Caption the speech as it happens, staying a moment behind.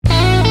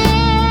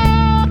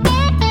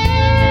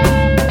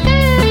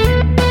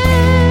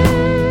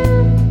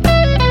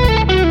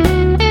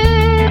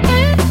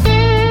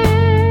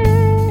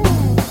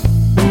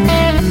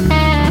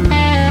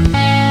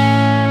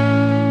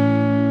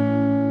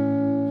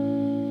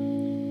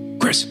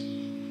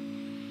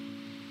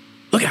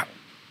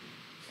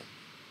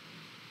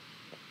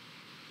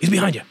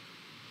behind you.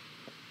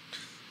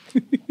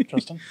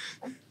 Justin?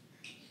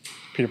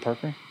 Peter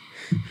Parker?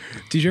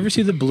 Did you ever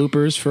see the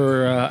bloopers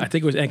for, I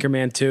think it was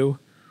Anchorman 2,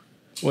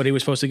 when he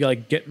was supposed to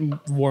get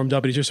warmed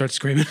up and he just starts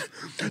screaming,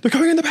 "They're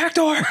coming in the back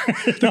door!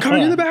 They're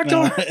coming in the back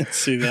door!" No, I didn't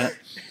see that.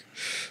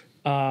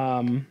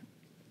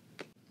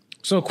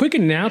 So a quick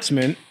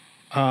announcement.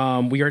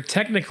 We are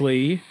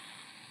technically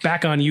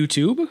back on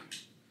YouTube.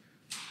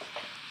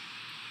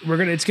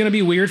 It's gonna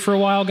be weird for a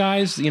while,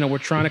 guys. You know, we're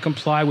trying to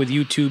comply with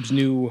YouTube's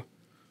new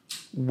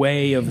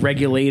way of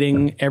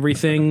regulating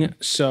everything.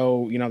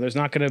 So, you know, there's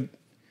not gonna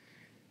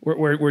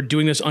we're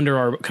doing this under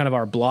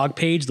our blog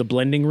page, the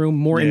Blending Room,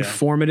 more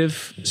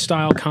informative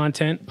style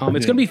content.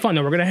 It's gonna be fun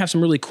though. We're gonna have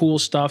some really cool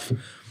stuff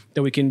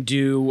that we can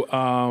do.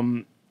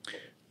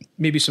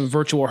 Maybe some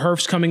virtual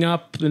herfs coming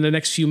up in the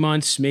next few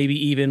months. Maybe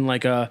even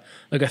like a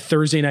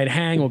Thursday night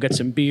hang. We'll get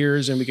some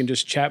beers and we can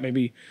just chat.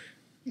 Maybe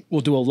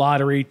we'll do a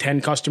lottery. 10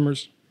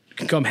 customers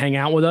can come hang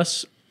out with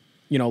us,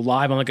 you know,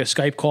 live on like a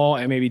Skype call,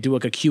 and maybe do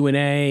like a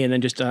Q&A, and then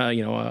just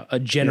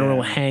a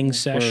general hang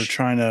session. We're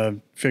trying to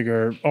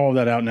figure all of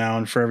that out now,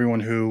 and for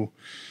everyone who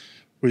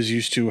was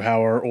used to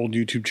how our old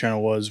YouTube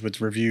channel was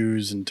with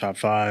reviews and top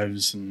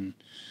fives and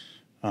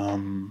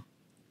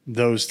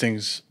those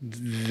things,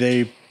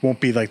 they won't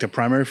be like the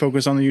primary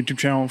focus on the YouTube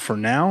channel for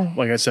now.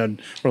 Like I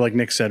said, or like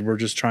Nick said, we're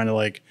just trying to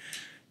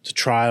it's a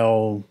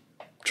trial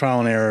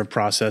and error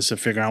process of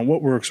figuring out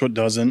what works, what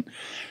doesn't.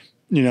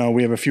 You know,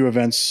 we have a few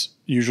events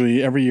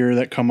usually every year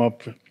that come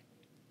up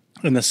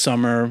in the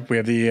summer. We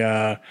have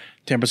the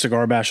Tampa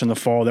Cigar Bash in the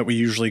fall that we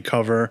usually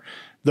cover.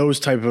 Those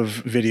type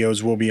of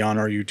videos will be on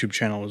our YouTube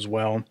channel as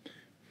well.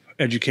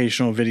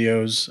 Educational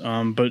videos,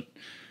 but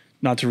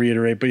not to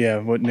reiterate, but yeah,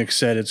 what Nick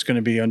said, it's going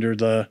to be under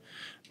the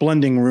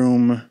Blending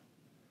Room,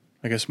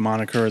 I guess,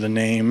 moniker or the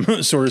name,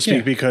 so to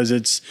speak, because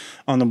it's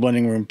on the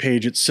Blending Room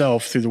page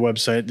itself through the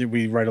website that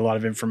we write a lot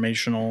of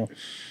informational.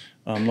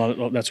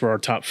 That's where our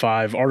top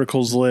 5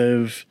 articles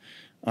live,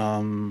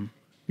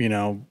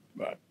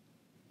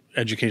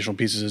 educational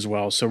pieces as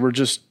well. So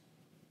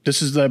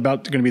this is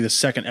about going to be the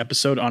second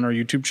episode on our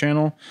YouTube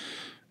channel.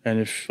 And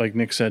if, like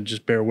Nick said,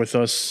 just bear with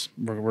us.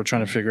 We're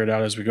trying to figure it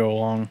out as we go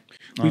along.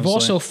 Honestly. We've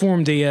also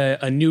formed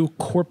a new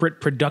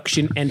corporate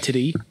production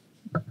entity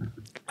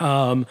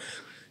that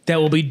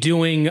will be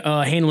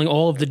handling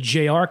all of the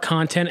JR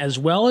content, as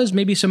well as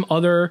maybe some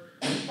other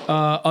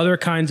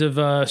kinds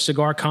of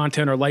cigar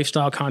content or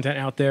lifestyle content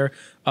out there.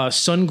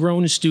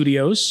 Sungrown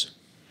Studios.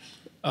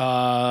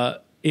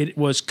 It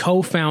was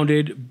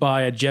co-founded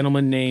by a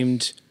gentleman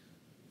named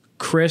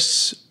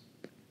Chris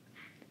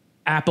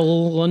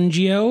Appleton.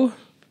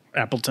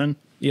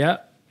 Yeah.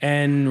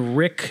 And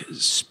Rick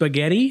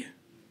Spaghetti.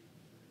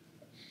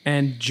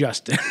 And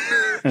Justin.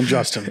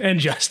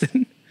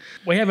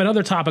 We have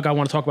another topic I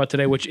want to talk about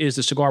today, which is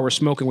the cigar we're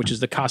smoking, which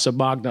is the Casa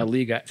Magna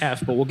Liga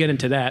F, but we'll get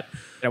into that.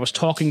 I was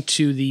talking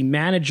to the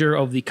manager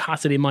of the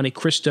Casa de Monte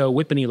Cristo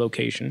Whippany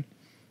location,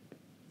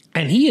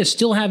 and he is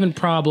still having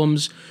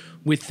problems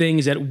with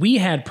things that we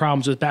had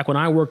problems with back when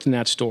I worked in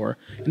that store.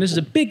 And this is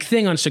a big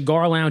thing on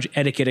cigar lounge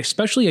etiquette,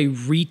 especially a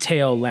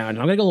retail lounge.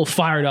 I'm going to get a little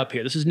fired up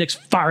here. This is Nick's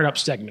fired up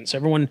segment, so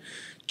everyone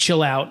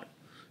chill out.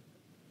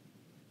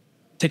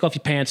 Take off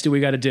your pants, do what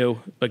you got to do,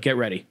 but get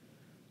ready.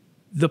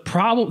 The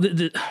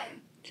problem,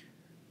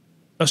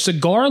 a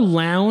cigar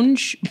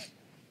lounge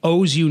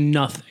owes you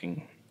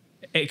nothing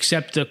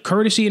except the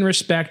courtesy and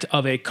respect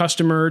of a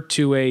customer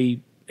to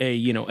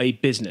a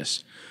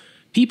business.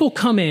 People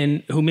come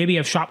in who maybe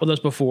have shopped with us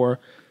before.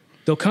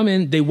 They'll come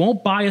in, they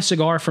won't buy a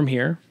cigar from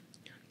here.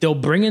 They'll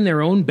bring in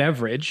their own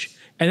beverage,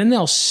 and then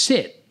they'll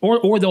sit,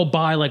 or they'll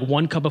buy like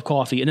 1 cup of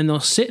coffee, and then they'll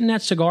sit in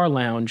that cigar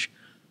lounge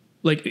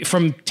like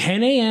from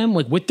 10 a.m.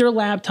 like with their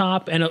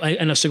laptop and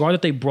a cigar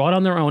that they brought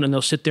on their own, and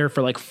they'll sit there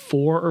for like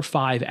 4 or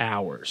 5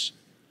 hours.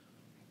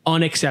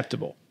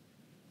 Unacceptable.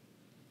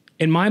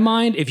 In my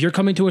mind, if you're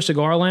coming to a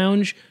cigar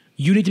lounge,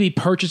 you need to be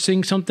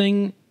purchasing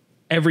something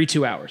every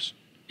 2 hours.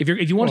 If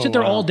you want to sit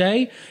there all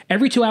day,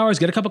 every 2 hours,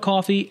 get a cup of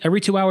coffee.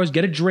 Every 2 hours,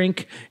 get a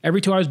drink. Every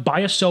 2 hours,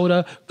 buy a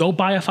soda. Go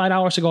buy a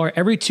 $5 cigar.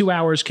 Every 2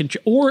 hours,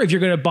 or if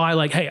you're going to buy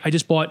like, hey, I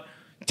just bought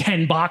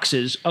 10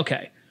 boxes.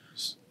 Okay.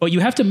 But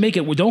you have to make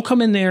it. Don't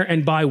come in there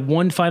and buy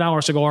one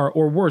 $5 cigar,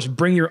 or worse,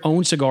 bring your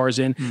own cigars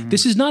in. Mm-hmm.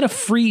 This is not a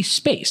free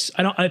space.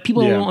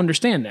 People don't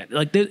understand that.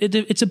 Like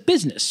it's a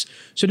business.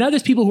 So now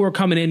there's people who are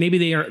coming in. Maybe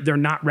they're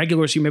not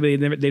regulars. Maybe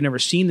they've never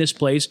seen this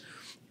place,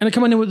 and they're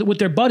coming in with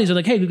their buddies. They're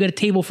like, hey, we've got a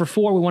table for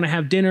 4. We want to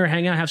have dinner,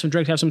 hang out, have some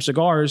drinks, have some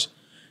cigars.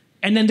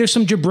 And then there's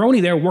some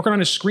jabroni there working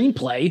on a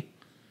screenplay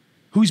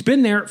who's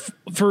been there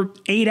for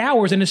 8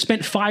 hours and has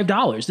spent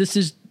 $5. This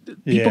is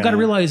people got to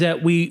realize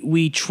that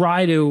we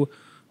try to.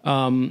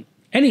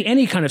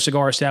 Any kind of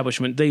cigar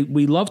establishment,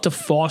 we love to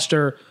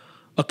foster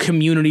a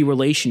community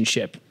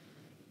relationship.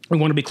 We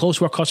want to be close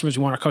to our customers.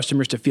 We want our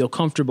customers to feel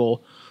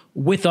comfortable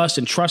with us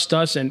and trust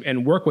us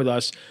and work with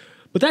us.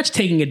 But that's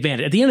taking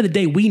advantage. At the end of the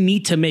day, we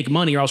need to make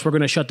money, or else we're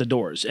going to shut the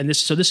doors. And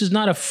this is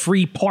not a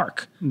free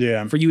park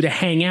for you to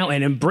hang out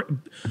in. And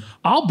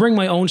I'll bring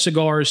my own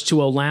cigars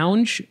to a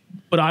lounge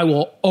but I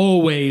will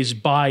always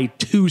buy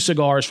 2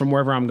 cigars from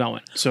wherever I'm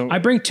going. So- I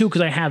bring 2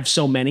 because I have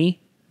so many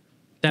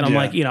that I'm Yeah.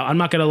 like, I'm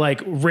not going to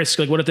like risk,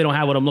 like, what if they don't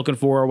have what I'm looking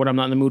for or what I'm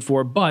not in the mood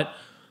for? But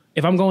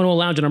if I'm going to a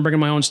lounge and I'm bringing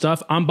my own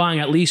stuff, I'm buying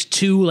at least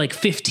 2 like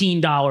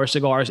 $15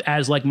 cigars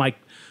as like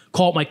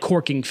call it my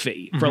corking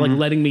fee for like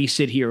letting me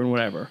sit here and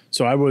whatever.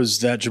 So I was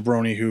that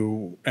jabroni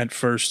who at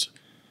first,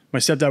 my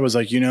stepdad was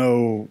like,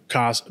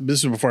 Casa,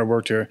 this was before I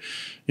worked here,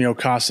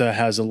 Casa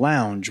has a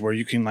lounge where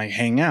you can like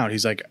hang out.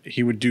 He's like,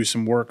 he would do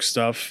some work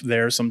stuff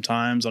there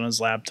sometimes on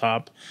his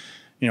laptop.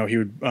 He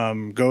would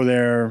go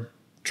there,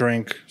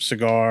 drink,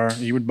 cigar,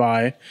 he would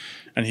buy,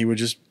 and he would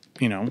just,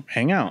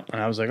 hang out.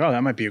 And I was like, oh,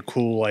 that might be a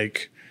cool,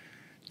 like,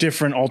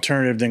 different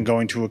alternative than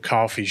going to a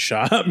coffee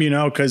shop,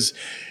 because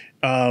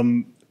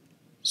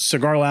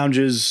cigar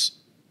lounges,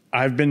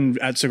 I've been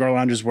at cigar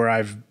lounges where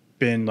I've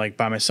been like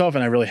by myself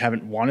and I really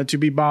haven't wanted to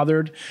be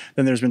bothered.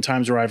 Then there's been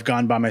times where I've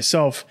gone by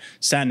myself,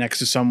 sat next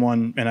to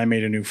someone, and I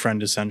made a new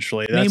friend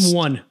essentially. Name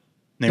one.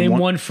 Name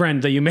one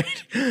friend that you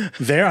made.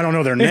 There, I don't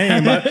know their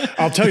name, but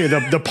I'll tell you,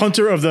 the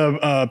punter of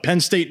the Penn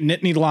State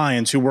Nittany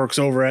Lions who works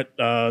over at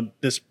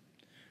this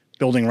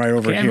building right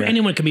over here.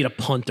 Anyone can meet a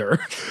punter.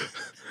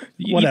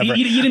 Whatever.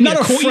 You didn't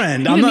not meet a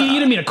friend. You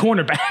didn't meet a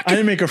cornerback. I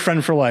didn't make a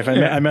friend for life.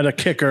 I met a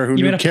kicker who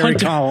knew Kerry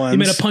Collins. You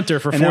met a punter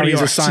for 40 and now he's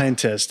yards. a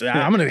scientist.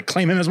 I'm going to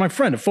claim him as my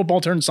friend, a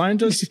football turned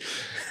scientist.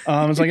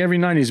 It's like every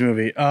 90s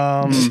movie.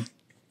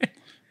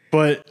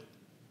 But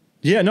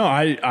yeah, no,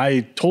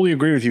 I totally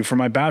agree with you. For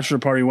my bachelor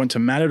party, we went to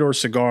Matador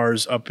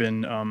Cigars up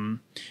in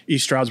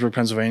East Stroudsburg,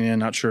 Pennsylvania.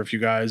 Not sure if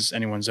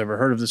anyone's ever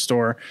heard of the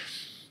store.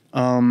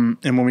 And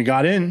when we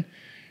got in,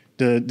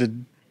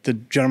 the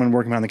gentleman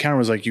working behind the counter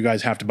was like, you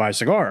guys have to buy a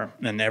cigar.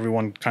 And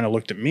everyone kind of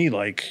looked at me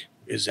like,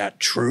 is that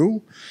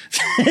true?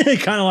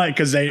 Kind of like,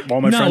 because all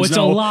my friends it's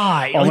know. a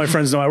lie. All my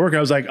friends know I work. I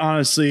was like,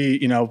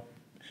 honestly,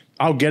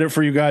 I'll get it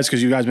for you guys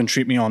because you guys been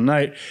treating me all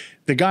night.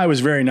 The guy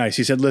was very nice.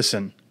 He said,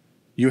 listen,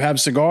 you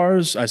have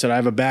cigars? I said, I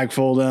have a bag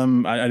full of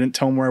them. I didn't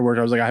tell him where I worked.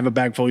 I was like, I have a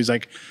bag full. He's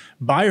like,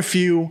 buy a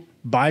few,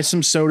 buy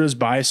some sodas,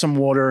 buy some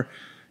water.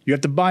 You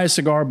have to buy a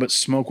cigar, but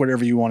smoke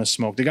whatever you want to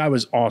smoke. The guy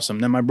was awesome.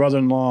 Then my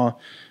brother-in-law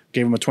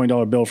gave him a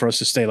 $20 bill for us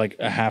to stay like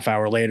a half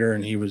hour later,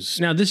 and he was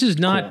Now, this is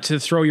not to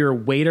throw your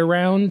weight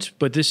around,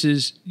 but this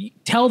is,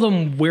 tell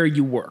them where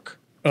you work.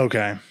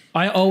 okay.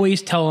 I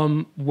always tell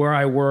them where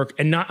I work,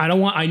 and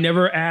I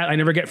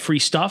never get free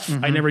stuff.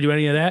 I never do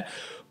any of that.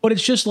 But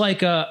it's just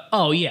like,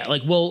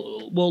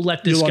 we'll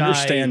let this You'll guy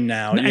understand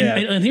now, And, yeah.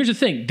 and here's the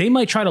thing: they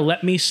might try to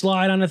let me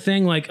slide on a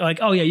thing, like,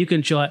 oh yeah, you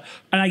can chill out,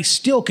 and I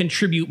still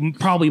contribute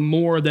probably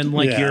more than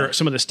like Yeah.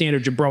 some of the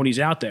standard jabronis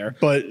out there.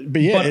 But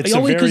yeah, But it's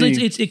only because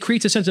very. it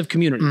creates a sense of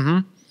community.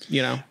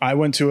 I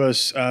went to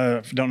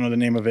don't know the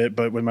name of it,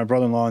 but with my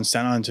brother-in-law in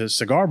Staten Island to a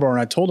cigar bar,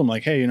 and I told him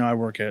like, hey, I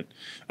work at.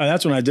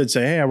 That's when I did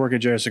say, hey, I work at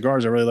JR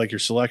Cigars. I really like your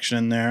selection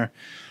in there.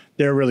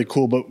 They're really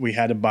cool, but we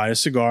had to buy a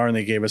cigar, and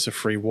they gave us a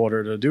free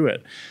water to do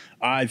it.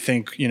 I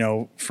think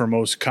for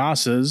most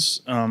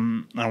casas, I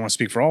don't want to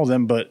speak for all of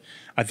them, but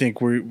I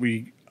think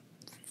we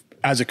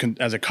as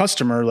a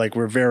customer, like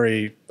I'm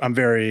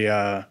very.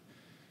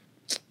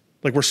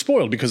 Like we're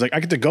spoiled because like I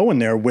get to go in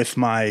there with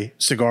my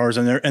cigars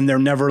and they're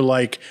never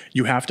like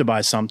you have to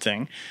buy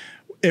something.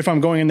 If I'm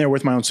going in there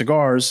with my own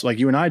cigars, like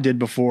you and I did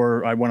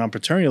before I went on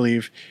paternity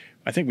leave,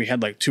 I think we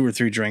had like 2 or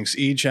 3 drinks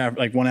each,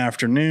 like one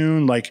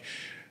afternoon. Like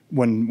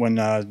when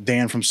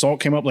Dan from Salt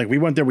came up, like we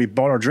went there, we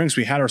bought our drinks,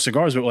 we had our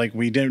cigars, but like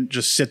we didn't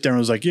just sit there and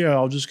was like, yeah,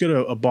 I'll just get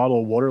a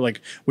bottle of water.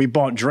 Like we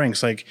bought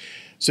drinks. Like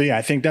so, yeah,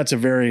 I think that's a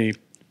very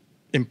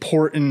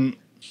important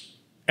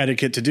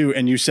etiquette to do.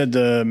 And you said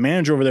the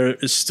manager over there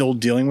is still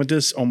dealing with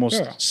this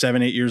almost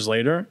 7-8 years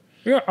later.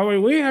 Yeah, I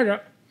mean, we had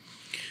a.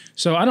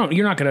 So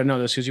you're not going to know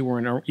this because you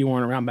weren't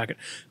around back.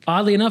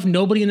 Oddly enough,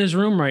 nobody in this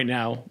room right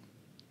now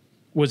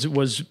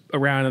was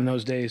around in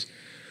those days.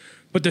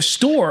 But the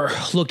store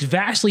looked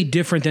vastly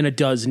different than it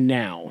does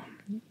now.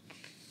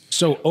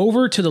 So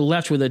over to the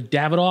left where the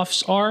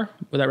Davidoffs are,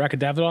 where that rack of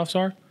Davidoffs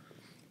are,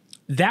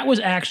 that was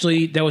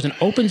an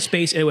open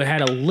space. And it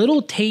had a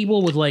little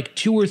table with like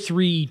 2 or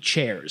 3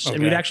 chairs. Okay.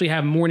 And we'd actually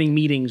have morning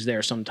meetings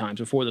there sometimes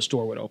before the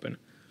store would open.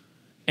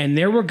 And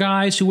there were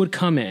guys who would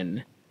come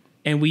in.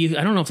 And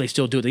I don't know if they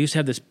still do it. They used to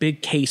have this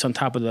big case on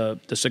top of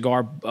the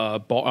cigar bar,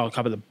 on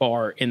top of the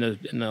bar in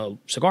the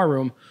cigar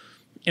room.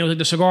 And it was like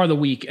the cigar of the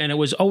week. And it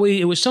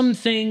was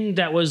something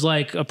that was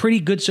like a pretty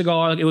good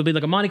cigar. It would be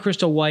like a Monte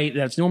Cristo White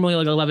that's normally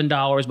like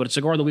 $11, but it's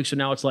cigar of the week. So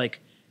now it's like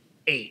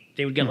 $8.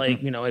 They would get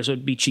it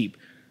would be cheap.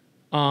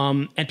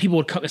 And people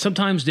would come.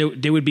 Sometimes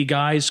there would be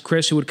guys,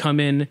 Chris, who would come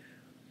in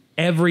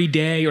every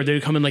day, or they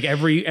would come in like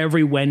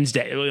every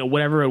Wednesday,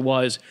 whatever it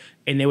was,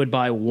 and they would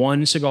buy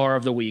one cigar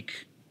of the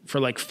week for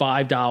like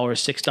 $5,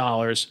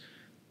 $6,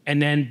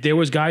 and then there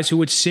was guys who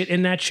would sit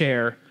in that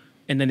chair,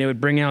 and then they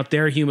would bring out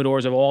their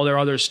humidors of all their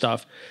other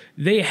stuff.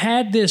 They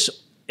had this.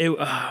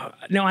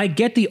 Now I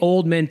get the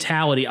old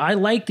mentality. I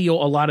like a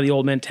lot of the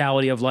old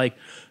mentality of like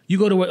you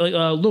go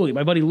to Louis,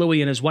 my buddy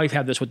Louis and his wife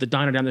have this with the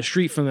diner down the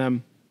street from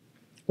them.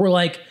 We're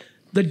like,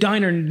 the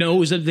diner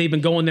knows that they've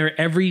been going there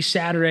every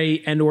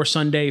Saturday and or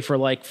Sunday for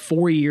like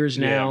 4 years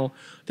now.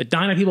 Yeah. The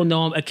diner people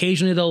know them.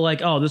 Occasionally they'll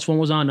like, oh, this one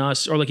was on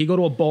us. Or like you go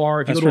to a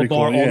bar. If you go to a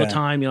bar all the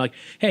time, you're like,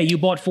 hey, you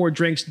bought 4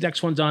 drinks.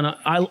 Next one's on.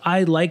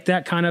 I like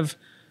that kind of,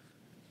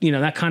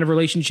 that kind of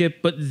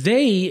relationship. But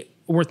they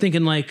were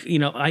thinking like,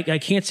 I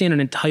can't stand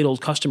an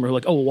entitled customer who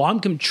like, oh, well, I'm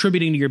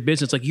contributing to your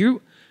business. Like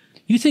you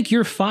think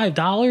your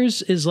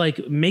 $5 is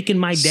like making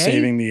my day?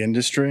 Saving the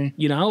industry?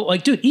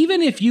 Like, dude,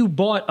 even if you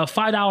bought a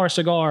 $5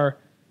 cigar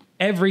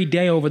every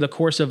day over the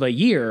course of a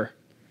year,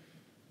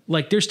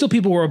 like there's still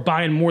people who are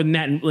buying more than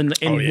that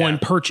in one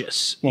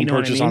purchase. One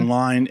purchase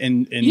online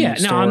in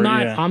store.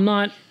 I'm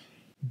not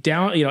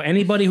down,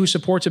 anybody who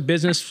supports a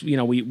business,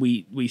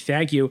 we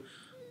thank you.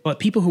 But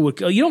people who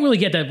would, you don't really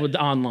get that with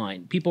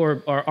online.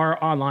 People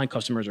our online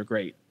customers are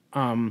great.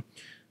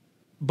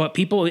 But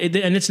people, and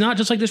it's not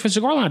just like this for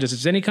cigar lounges.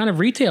 It's any kind of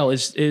retail.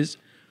 Is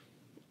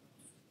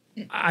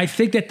I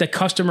think that the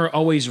customer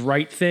always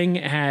right thing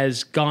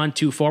has gone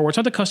too far. Where it's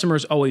not the customer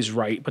is always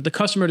right, but the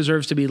customer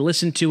deserves to be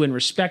listened to and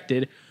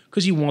respected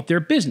because you want their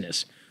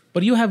business.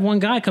 But you have one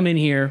guy come in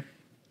here,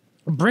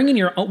 bringing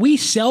your own. We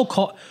sell.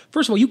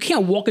 First of all, you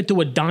can't walk into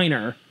a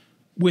diner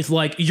with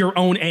like your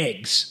own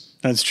eggs.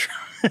 That's true.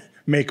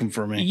 Make them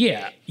for me.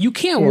 Yeah, you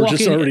can't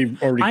walk in.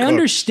 Already I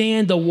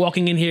understand the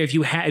walking in here if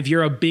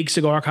you're a big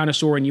cigar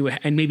connoisseur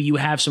and maybe you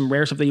have some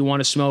rare stuff that you want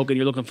to smoke and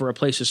you're looking for a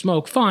place to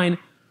smoke. Fine,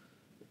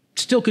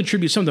 still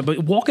contribute something. But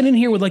walking in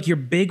here with like your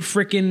big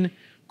freaking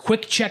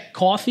quick check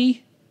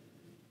coffee,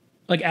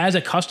 like as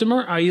a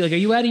customer, are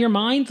you out of your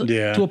mind?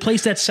 Yeah. To a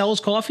place that sells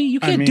coffee, you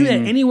can't do that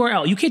anywhere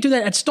else. You can't do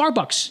that at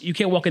Starbucks. You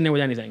can't walk in there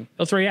with anything.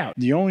 They'll throw you out.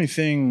 The only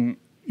thing,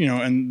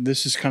 and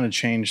this has kind of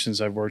changed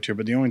since I've worked here,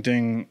 but the only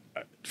thing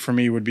for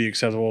me would be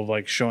acceptable of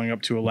like showing up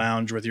to a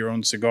lounge with your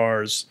own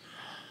cigars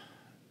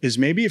is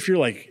maybe if you're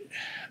like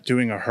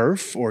doing a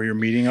herf or you're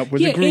meeting up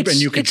with a group and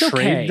you can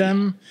trade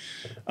them.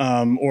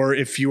 Or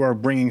if you are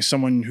bringing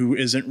someone who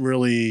isn't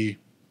really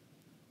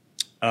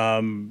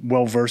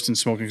well-versed in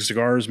smoking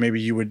cigars,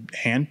 maybe you would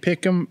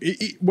handpick them,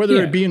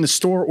 whether it be in the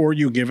store or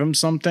you give them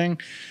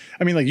something.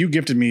 I mean, like you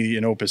gifted me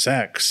an Opus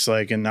X,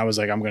 and I was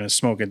like, I'm going to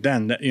smoke it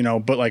then,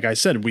 but like I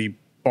said, we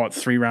bought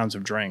 3 rounds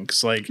of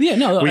drinks. Like, as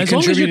long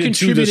as you're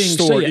contributing, as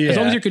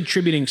long as you're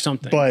contributing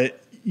something.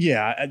 But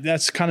yeah,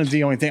 that's kind of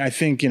the only thing. I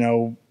think,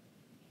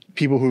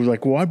 people who are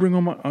like, well, I bring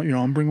on my,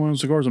 I'm bringing my own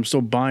cigars. I'm still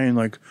buying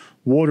like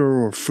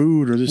water or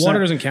food or this. Water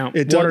doesn't count.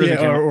 Water doesn't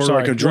count. Or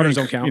like a drink.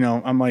 Don't count.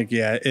 I'm like,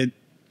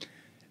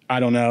 I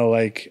don't know.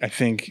 Like, I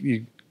think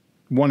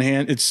one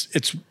hand,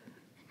 it's,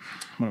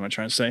 what am I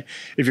trying to say?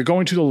 If you're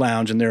going to the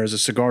lounge and there is a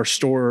cigar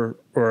store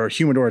or a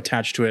humidor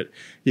attached to it,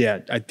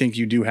 I think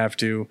you do have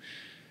to.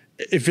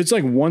 If it's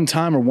like one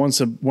time or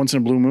once in a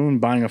blue moon,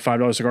 buying a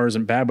 $5 cigar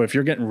isn't bad. But if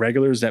you're getting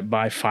regulars that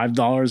buy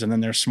 $5 and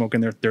then they're smoking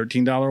their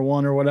 $13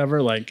 one or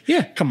whatever, like,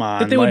 come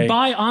on. That they would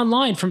buy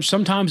online from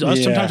sometimes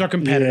us, sometimes our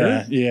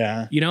competitor.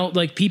 Yeah.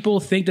 Like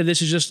people think that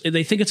this is just,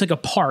 they think it's like a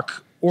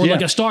park or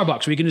like a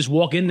Starbucks where you can just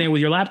walk in there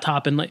with your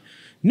laptop and like,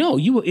 no,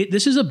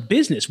 this is a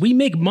business. We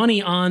make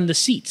money on the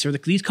seats, or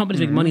these companies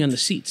make money on the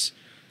seats.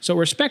 So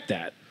respect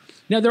that.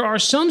 Now there are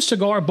some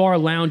cigar bar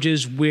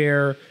lounges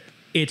where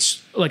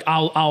it's like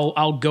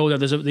I'll go there.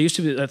 There used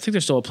to be, I think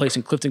there's still a place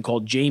in Clifton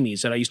called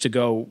Jamie's that I used to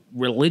go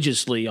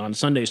religiously on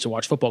Sundays to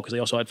watch football because they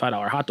also had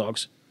 $5 hot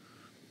dogs.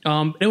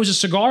 It was a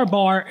cigar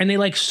bar and they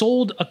like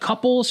sold a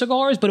couple of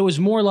cigars, but it was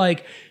more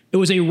like it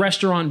was a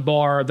restaurant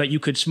bar that you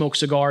could smoke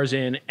cigars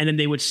in, and then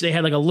they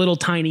had like a little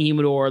tiny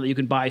humidor that you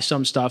could buy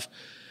some stuff.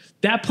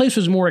 That place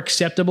was more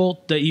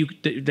acceptable that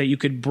you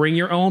could bring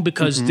your own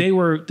because but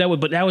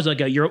that was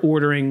like you're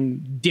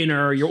ordering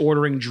dinner, you're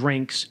ordering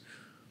drinks.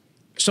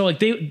 So like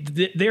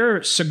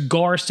their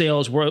cigar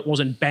sales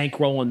wasn't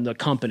bankrolling the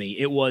company.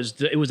 It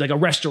was like a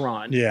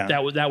restaurant. Yeah.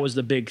 That was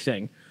the big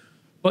thing.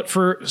 But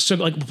for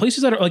like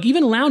places that are like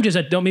even lounges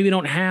that maybe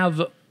don't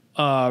have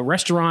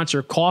restaurants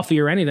or coffee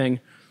or anything,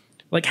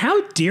 like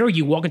how dare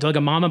you walk into like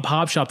a mom and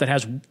pop shop that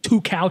has 2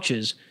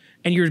 couches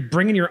and you're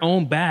bringing your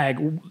own bag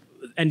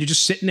and you're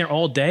just sitting there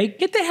all day?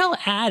 Get the hell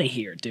out of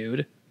here,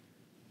 dude.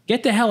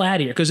 Get the hell out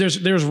of here. Because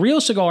there's real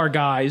cigar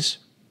guys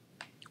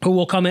who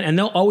will come in and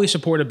they'll always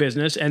support a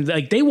business and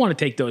like they want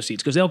to take those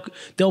seats because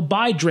they'll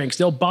buy drinks,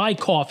 they'll buy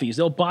coffees,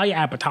 they'll buy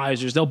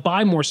appetizers, they'll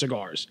buy more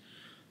cigars.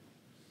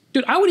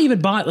 Dude, I would even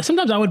buy, like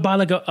sometimes I would buy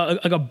like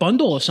a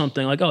bundle of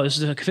something, like, oh, this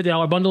is a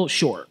 $50 bundle,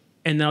 sure.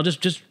 And then I'll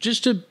just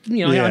to,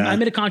 I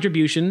made a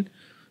contribution,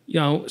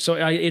 so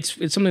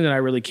it's something that I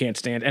really can't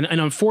stand. And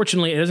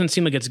unfortunately, it doesn't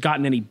seem like it's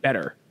gotten any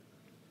better.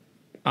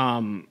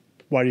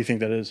 Why do you think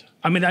that is?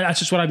 I mean, that's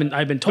just what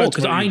I've been told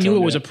because I knew it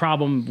was a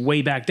problem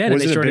way back then.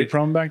 Was it a big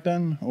problem back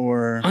then,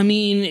 or? I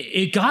mean,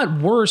 it got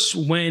worse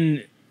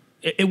when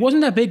it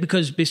wasn't that big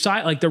because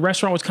beside like the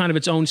restaurant was kind of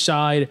its own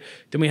side.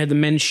 Then we had the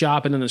men's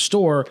shop and then the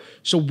store,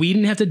 so we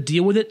didn't have to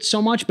deal with it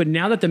so much. But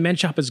now that the men's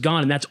shop is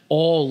gone and that's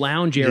all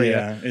lounge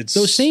area, it's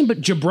those same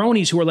but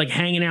jabronis who were like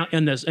hanging out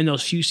in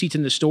those few seats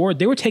in the store,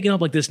 they were taking up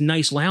like this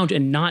nice lounge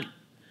and not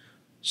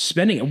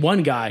spending it.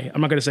 One guy, I'm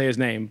not going to say his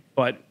name,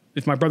 but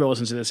if my brother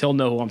listens to this, he'll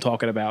know who I'm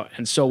talking about,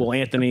 and so will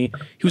Anthony.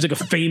 He was like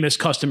a famous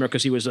customer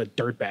because he was a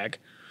dirtbag.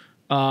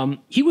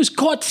 He was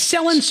caught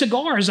selling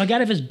cigars like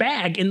out of his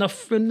bag in the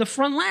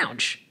front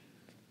lounge.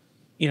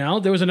 You know,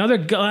 there was another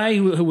guy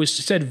who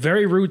said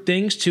very rude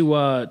things to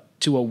a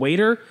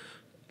waiter.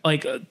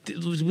 Like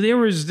there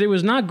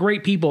was not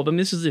great people. But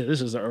this is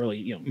the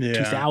early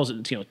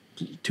 2000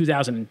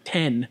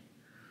 2010.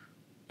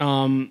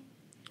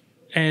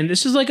 And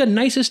this is like a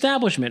nice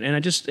establishment,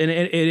 and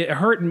it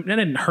hurt. That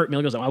didn't hurt me.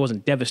 Like I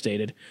wasn't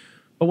devastated.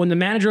 But when the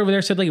manager over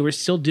there said like we're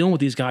still dealing with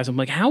these guys, I'm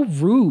like, how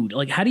rude!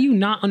 Like, how do you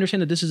not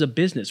understand that this is a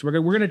business? We're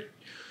gonna.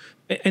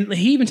 And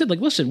he even said like,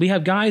 listen, we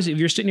have guys. If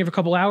you're sitting here for a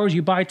couple hours,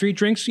 you buy 3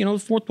 drinks. The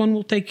fourth one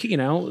will take.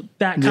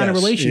 That kind of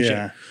relationship.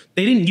 Yeah.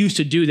 They didn't used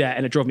to do that,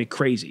 and it drove me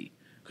crazy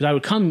because I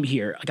would come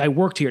here, like I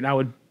worked here,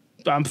 and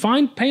I'm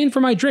fine paying for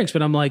my drinks,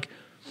 but I'm like,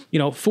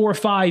 4 or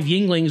 5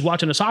 Yinglings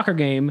watching a soccer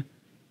game.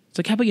 It's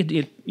like, how about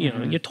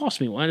you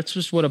toss me one? It's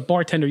just what a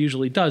bartender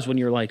usually does when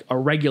you're like a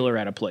regular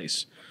at a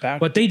place.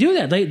 But they do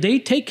that. They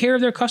take care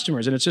of their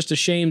customers, and it's just a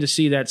shame to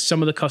see that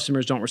some of the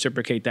customers don't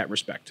reciprocate that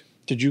respect.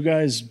 Did you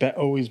guys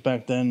always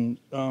back then,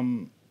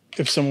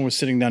 if someone was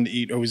sitting down to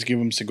eat, always give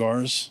them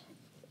cigars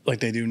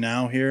like they do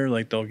now here?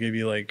 Like they'll give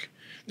you like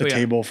the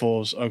table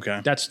full of,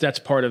 okay. That's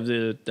part of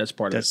it. That's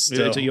part of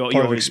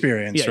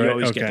experience, yeah, right? You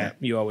always get that.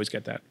 You always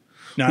get that.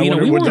 Now,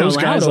 would those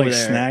guys like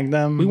snag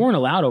them? We weren't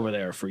allowed over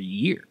there for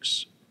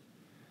years.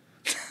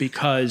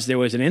 Because there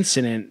was an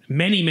incident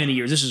many, many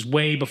years. This is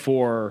way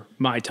before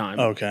my time.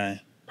 Okay.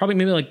 Probably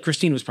maybe like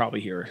Christine was probably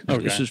here.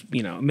 Okay. This was,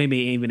 maybe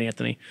even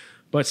Anthony.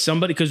 But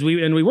somebody, because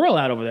we were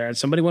allowed over there, and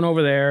somebody went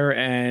over there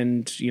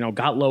and,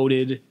 got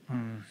loaded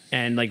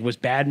and like was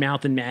bad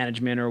mouthing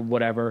management or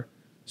whatever.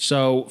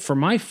 So for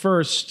my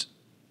first,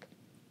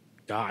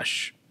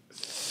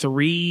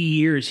 3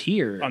 years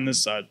here. On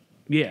this side.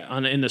 Yeah,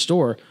 in the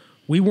store,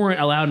 we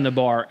weren't allowed in the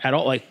bar at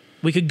all. Like,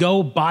 we could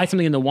go buy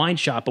something in the wine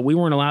shop, but we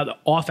weren't allowed.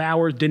 Off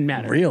hours didn't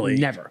matter.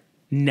 Really?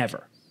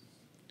 Never.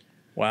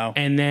 Wow.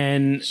 And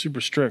then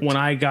super strict. When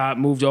I got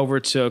moved over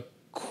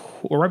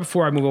or right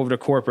before I moved over to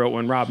corporate,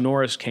 when Rob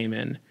Norris came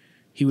in,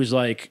 he was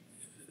like,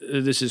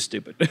 "This is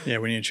stupid." Yeah,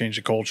 we need to change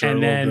the culture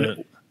and a little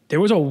bit.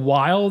 There was a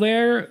while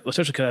there,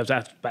 especially because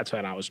that's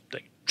when I was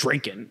like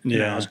drinking.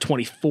 I was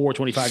 24,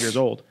 25 years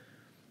old.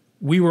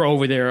 We were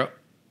over there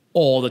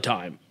all the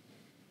time.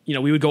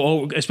 We would go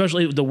over,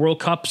 especially the World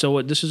Cup.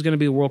 So this is going to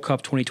be the World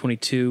Cup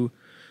 2022.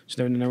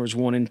 So then there was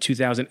one in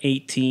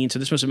 2018. So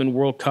this must have been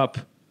World Cup.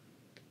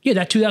 Yeah,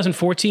 that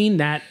 2014,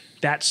 that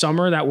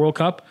summer, that World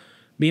Cup.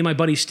 Me and my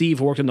buddy Steve,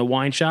 who worked in the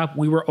wine shop,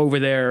 we were over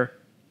there.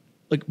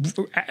 Like,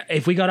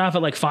 if we got off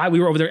at like 5,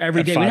 we were over there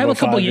every day. We'd have a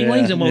couple of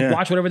Yinglings and we'd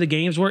watch whatever the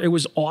games were. It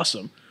was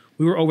awesome.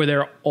 We were over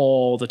there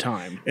all the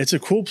time. It's a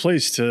cool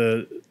place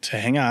to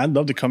hang out. I'd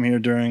love to come here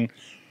during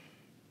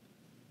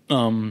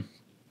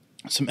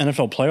some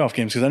NFL playoff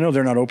games, because I know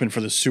they're not open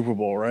for the Super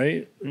Bowl,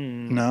 right?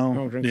 No? I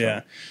don't think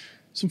so.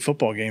 Some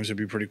football games would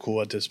be pretty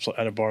cool at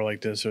a bar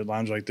like this or a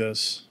lounge like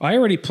this. I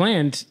already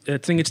planned. I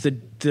think it's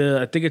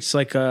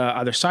like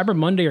either Cyber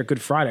Monday or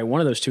Good Friday.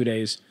 One of those 2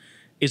 days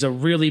is a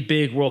really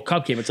big World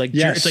Cup game. It's like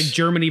it's like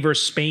Germany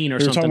versus Spain or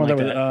something like that.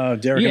 We were talking about that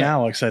with Derek and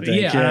Alex, I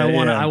think. Yeah,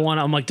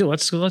 I'm like, dude,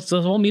 let's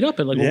all meet up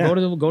and like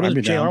we'll go to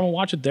the JR. We'll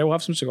watch it there. We'll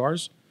have some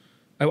cigars.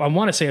 I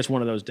want to say it's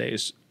one of those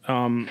days.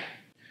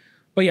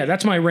 But yeah,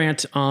 that's my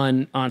rant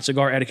on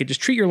cigar etiquette.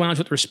 Just treat your lounge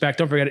with respect.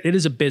 Don't forget it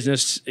is a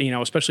business,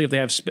 especially if they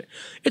have.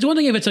 It's one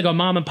thing if it's like a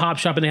mom and pop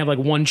shop and they have like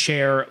one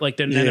chair, like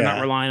then they're not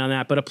relying on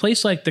that. But a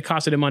place like the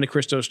Casa de Monte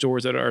Cristo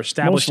stores that are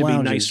established to be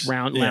nice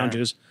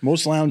lounges.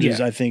 Most lounges,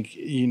 I think,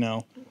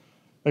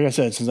 like I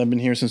said, since I've been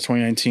here since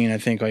 2019, I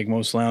think like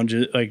most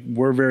lounges, like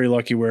we're very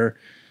lucky where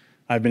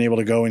I've been able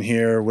to go in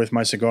here with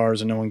my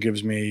cigars and no one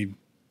gives me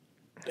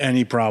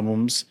any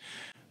problems.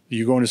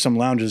 You go into some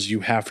lounges,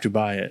 you have to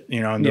buy it,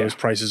 and those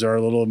prices are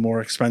a little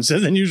more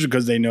expensive than usual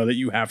because they know that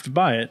you have to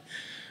buy it.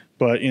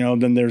 But,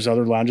 then there's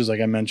other lounges, like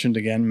I mentioned,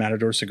 again,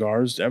 Matador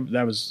Cigars.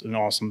 That was an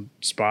awesome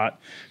spot.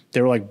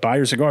 They were like, buy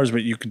your cigars,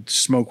 but you could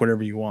smoke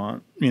whatever you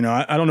want.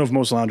 I don't know if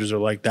most lounges are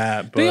like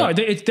that. But they are.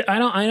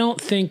 I don't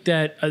think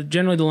that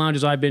generally the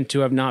lounges I've been to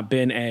have not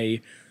been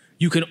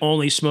you can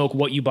only smoke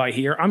what you buy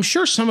here. I'm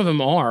sure some of them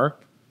are.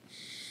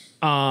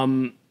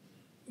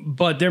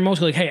 But they're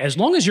mostly like, hey, as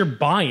long as you're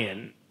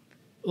buying,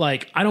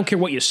 like, I don't care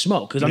what you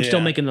smoke because I'm still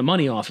making the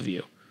money off of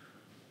you.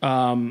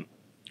 But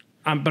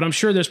I'm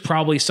sure there's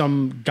probably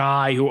some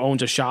guy who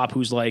owns a shop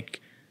who's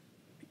like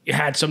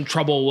had some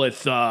trouble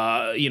with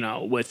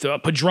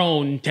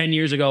Padron 10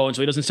 years ago, and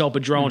so he doesn't sell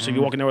Padron. So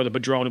you walk in there with a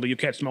Padron, but you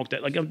can't smoke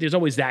that. Like, there's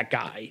always that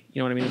guy. You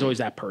know what I mean? There's always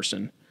that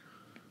person.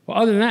 Well,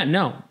 other than that,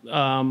 no.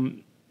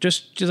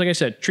 Just like I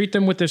said, treat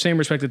them with the same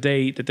respect that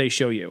they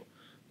show you.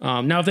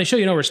 Now, if they show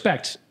you no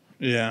respect,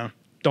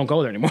 don't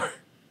go there anymore.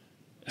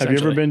 Have you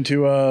ever been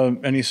to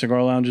any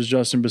cigar lounges,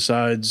 Justin,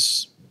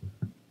 besides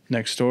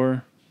next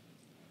door?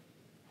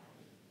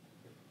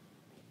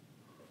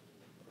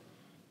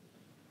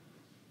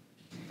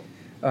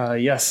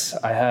 Yes,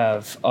 I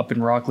have. Up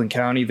in Rockland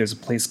County, there's a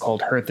place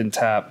called Hearth and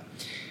Tap,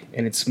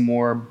 and it's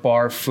more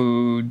bar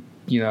food,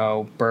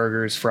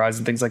 burgers, fries,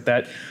 and things like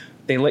that.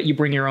 They let you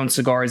bring your own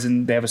cigars,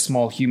 and they have a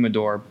small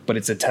humidor, but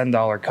it's a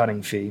 $10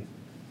 cutting fee.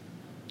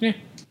 Yeah.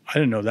 I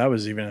didn't know that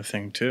was even a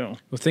thing too.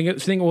 Well, think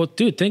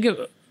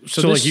of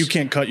So like you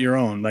can't cut your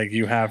own, like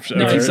you have to.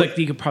 No, it's like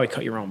you could probably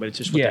cut your own, but it's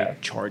just what Yeah. they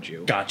charge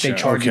you. Gotcha. They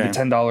charge you the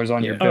 $10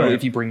 on your bill Alright.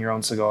 if you bring your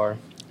own cigar.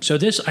 So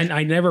this,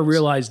 I never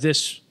realized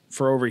this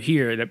for over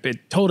here. That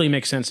it totally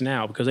makes sense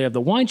now because they have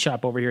the wine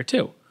shop over here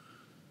too,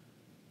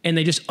 and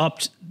they just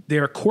upped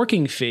their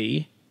corking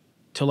fee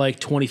to like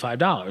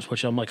 $25,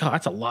 which I'm like, oh,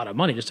 that's a lot of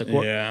money just to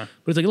cork. Yeah.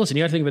 But it's like, listen,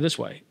 you got to think of it this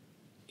way: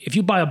 if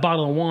you buy a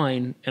bottle of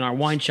wine in our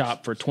wine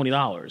shop for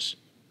 $20,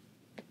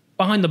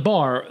 behind the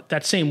bar,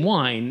 that same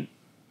wine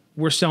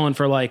we're selling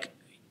for like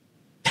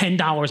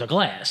 $10 a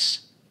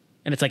glass.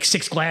 And it's like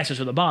 6 glasses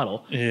for the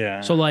bottle.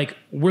 Yeah. So like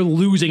we're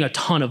losing a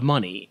ton of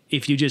money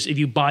if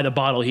you buy the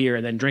bottle here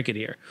and then drink it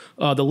here.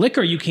 The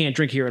liquor you can't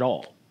drink here at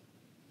all.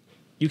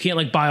 You can't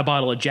like buy a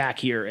bottle of Jack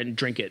here and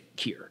drink it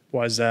here.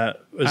 Why is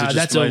that? Is it just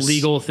That's a nice?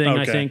 legal thing,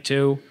 I Okay. think,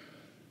 too.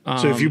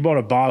 So if you bought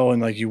a bottle and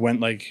like you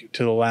went like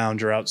to the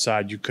lounge or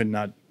outside, you could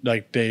not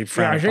like they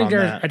frown I think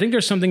upon that. I think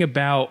there's something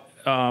about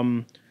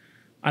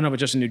I don't know if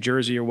it's just in New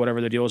Jersey or whatever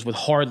the deal is with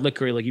hard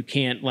liquor. Like you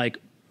can't like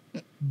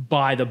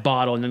buy the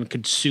bottle and then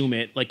consume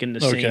it like in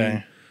the same.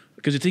 Okay.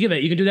 Because if you think of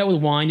it, you can do that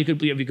with wine. You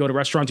could, if you go to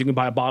restaurants, you can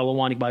buy a bottle of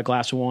wine, you can buy a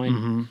glass of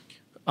wine.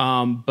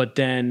 But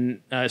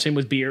then same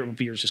with beer.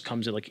 Beer just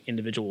comes in like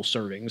individual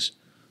servings.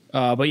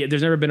 But yeah,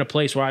 there's never been a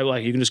place where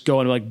you can just go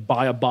and like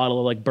buy a bottle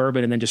of like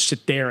bourbon and then just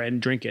sit there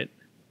and drink it.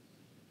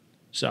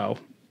 So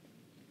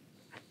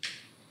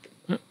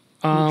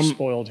We're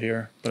spoiled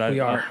here, but we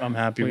are. I'm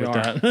happy We with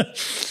are.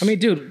 that. I mean,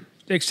 dude,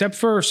 except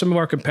for some of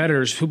our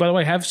competitors, who, by the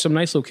way, have some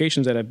nice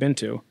locations that I've been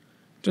to,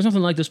 there's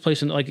nothing like this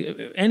place. Like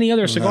any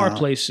other cigar No.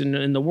 place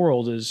in the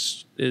world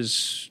is So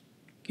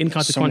many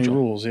inconsequential.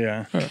 rules,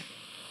 yeah.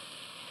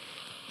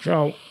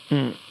 So,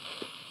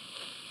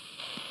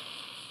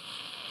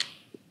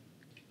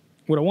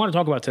 what I want to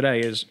talk about today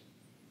is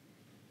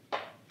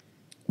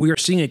we are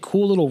seeing a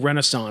cool little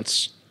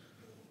renaissance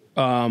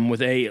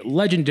with a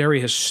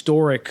legendary,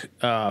 historic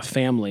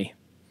family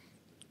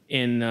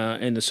in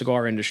the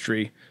cigar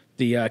industry,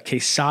 the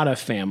Quesada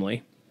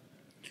family.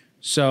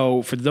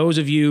 So, for those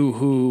of you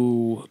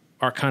who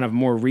are kind of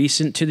more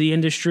recent to the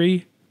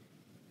industry,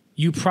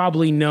 you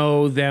probably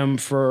know them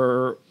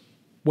for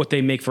what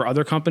they make for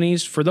other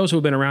companies. For those who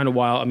have been around a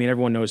while, I mean,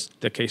 everyone knows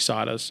the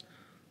Quesadas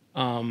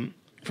from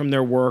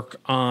their work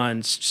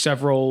on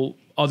several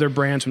other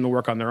brands, from the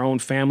work on their own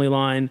family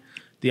line.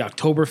 The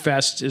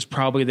Oktoberfest is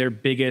probably their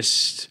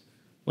biggest,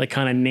 like,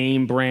 kind of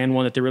name brand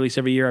one that they release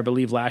every year. I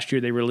believe last year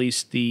they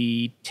released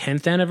the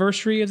 10th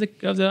anniversary of the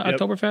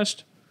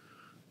Oktoberfest.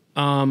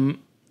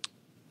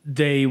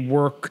 They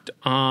work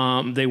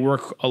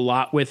a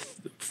lot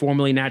with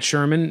formerly Nat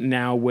Sherman,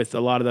 now with a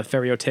lot of the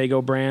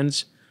Ferriotego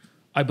brands.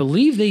 I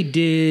believe they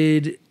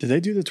did. Did they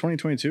do the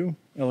 2022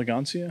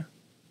 Elegancia?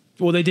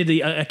 Well, they did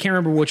the. I can't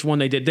remember which one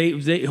they did.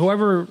 They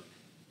whoever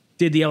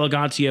did the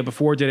Elegancia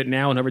before did it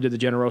now, and whoever did the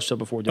Generoso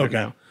before did it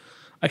now.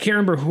 I can't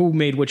remember who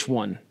made which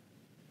one.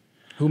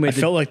 Who made? I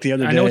felt like the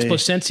other day. I know it's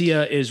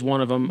Plasencia is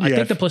one of them. I Yeah.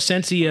 think the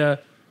Plasencia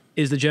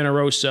is the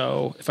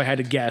Generoso, if I had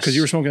to guess. Because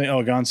you were smoking the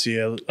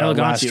Elegancia Elegancia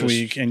last was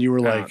week, and you were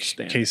like,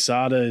 outstanding.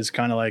 Quesada is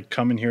kind of like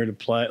coming here to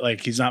play.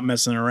 Like, he's not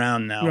messing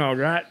around now. No,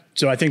 right?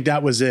 So I think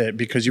that was it,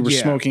 because you were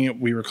Yeah. smoking it.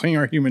 We were cleaning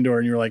our humidor,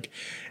 and you were like,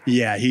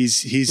 yeah,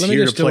 he's Let me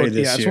here just to play do it.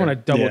 this Yeah, I just year. want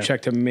to double Yeah.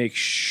 check to make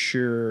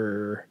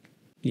sure.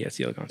 Yeah, it's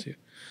the Elegancia.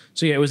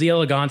 So yeah, it was the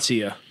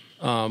Elegancia.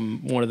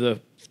 One of the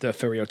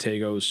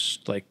Ferriotegos,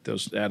 like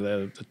those out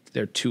of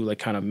their two like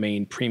kind of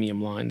main premium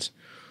lines.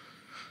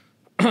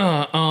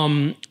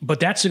 But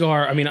that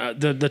cigar, I mean,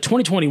 the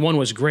 2021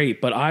 was great,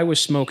 but I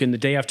was smoking the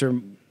day after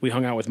we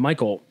hung out with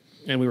Michael,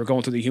 and we were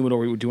going through the humidor.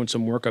 We were doing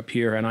some work up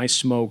here, and I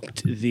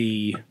smoked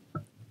the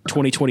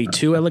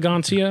 2022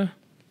 Elegancia.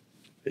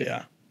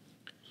 Yeah.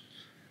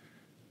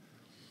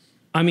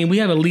 I mean, we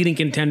have a leading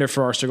contender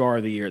for our cigar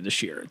of the year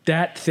this year.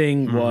 That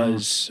thing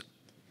was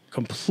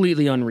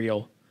completely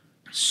unreal.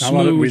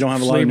 We don't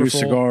have a lot of new flavorful.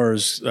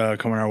 cigars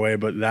coming our way,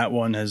 but that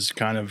one has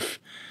kind of.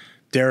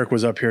 Derek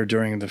was up here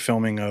during the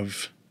filming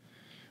of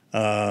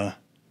the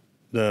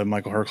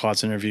Michael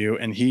Herklotz interview,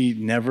 and he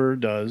never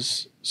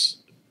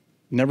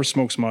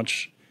smokes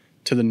much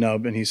to the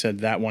nub, and he said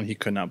that one he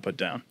could not put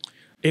down.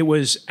 It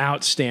was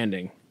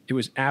outstanding. It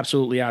was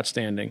absolutely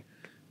outstanding.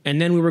 And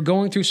then we were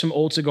going through some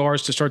old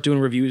cigars to start doing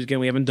reviews again.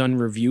 We haven't done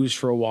reviews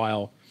for a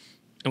while.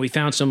 And we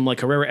found some like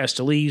Herrera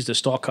Esteliz, the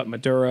Stalk Cut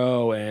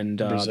Maduro, and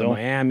the Brazil.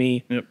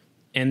 Miami. Yep.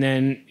 And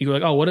then you were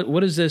like, oh,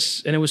 what is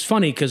this? And it was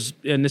funny because,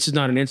 and this is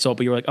not an insult,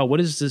 but you were like, oh, what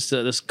is this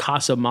this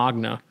Casa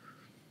Magna?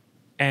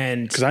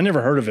 And Because I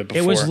never heard of it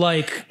before. it was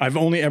like, I've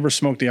only ever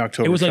smoked the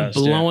Oktoberfest. it was like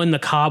blowing the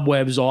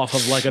cobwebs off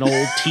of like an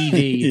old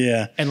TV.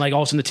 Yeah. And like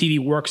all of a sudden the TV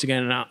works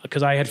again. And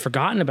because I had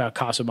forgotten about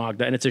Casa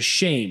Magna. And it's a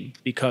shame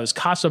because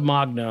Casa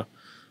Magna,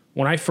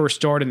 when I first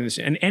started this,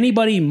 and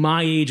anybody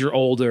my age or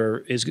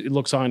older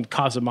looks on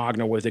Casa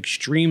Magna with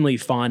extremely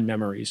fond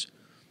memories.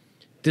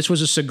 This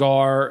was a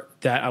cigar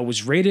that I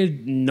was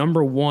rated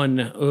number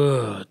one,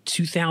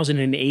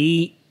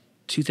 2008,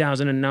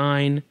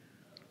 2009.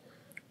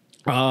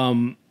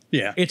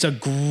 Yeah. It's a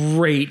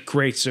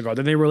great cigar.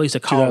 Then they released a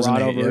Colorado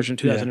 2008, version,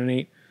 yeah.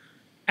 2008.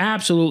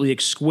 Absolutely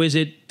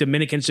exquisite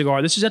Dominican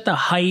cigar. This is at the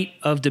height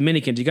of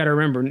Dominicans. You got to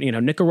remember,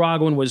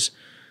 Nicaraguan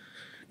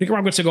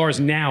cigars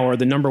now are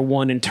the number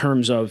one in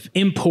terms of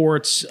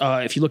imports.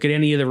 If you look at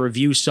any of the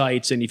review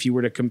sites, and if you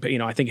were to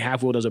compare, I think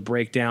Half Wheel does a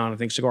breakdown. I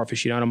think Cigar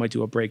Aficionado might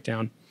do a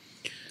breakdown.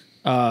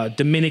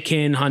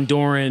 Dominican,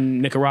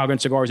 Honduran, Nicaraguan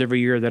cigars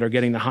every year that are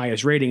getting the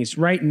highest ratings.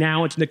 Right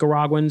now, it's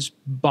Nicaraguans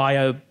by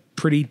a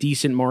pretty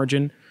decent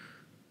margin.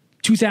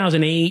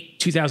 2008,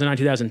 2009,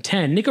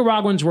 2010,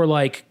 Nicaraguans were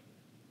like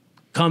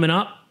coming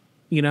up.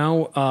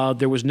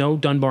 There was no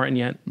Dunbarton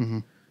yet. Mm-hmm.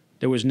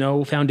 There was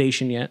no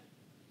Foundation yet.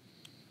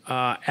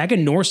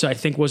 Aganorsa, I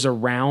think, was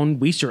around.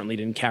 We certainly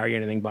didn't carry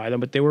anything by them,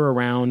 but they were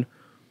around.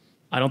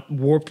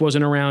 Warped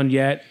wasn't around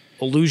yet.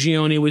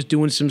 Illusione was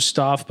doing some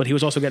stuff, but he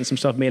was also getting some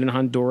stuff made in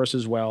Honduras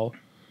as well.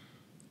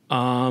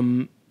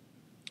 Padron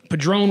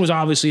was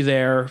obviously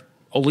there.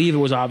 Oliva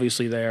was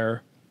obviously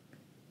there.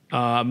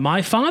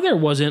 My father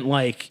wasn't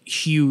like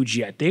huge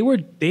yet. They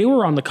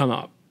were on the come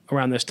up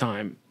around this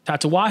time.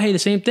 Tatuaje, the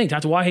same thing.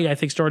 Tatuaje, I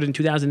think, started in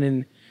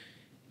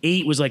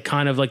 2008, was like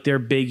kind of like their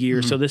big year.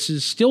 Mm-hmm. So this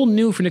is still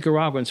new for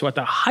Nicaraguan. So at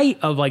the height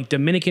of like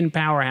Dominican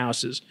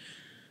powerhouses,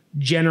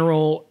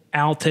 General,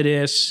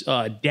 Altadis,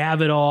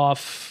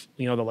 Davidoff,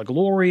 the La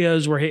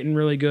Glorias were hitting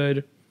really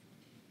good.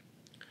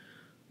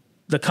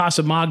 The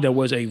Casa Magna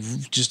was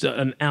just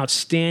an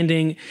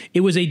outstanding.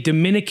 It was a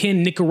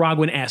Dominican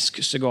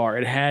Nicaraguan-esque cigar.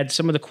 It had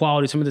some of the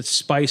quality, some of the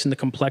spice and the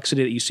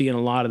complexity that you see in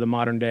a lot of the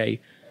modern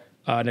day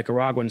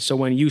Nicaraguans. So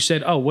when you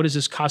said, "Oh, what is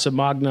this Casa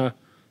Magna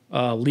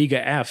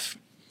Liga F?"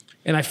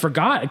 and I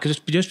forgot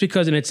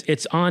because and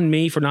it's on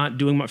me for not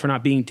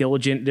being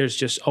diligent. There's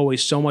just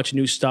always so much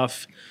new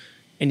stuff,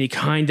 and you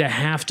kind of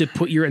have to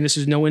put and this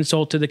is no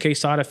insult to the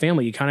Quesada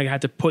family. You kind of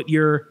have to put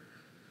your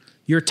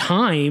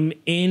time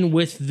in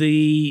with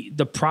the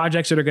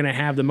projects that are going to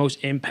have the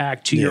most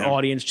impact to your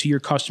audience, to your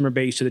customer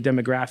base, to the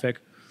demographic.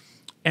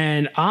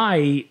 And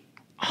I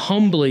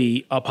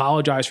humbly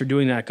apologize for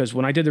doing that, because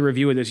when I did the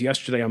review of this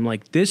yesterday, I'm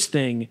like, this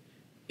thing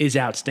is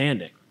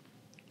outstanding.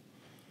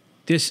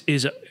 This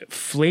is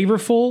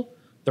flavorful.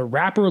 The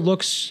wrapper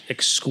looks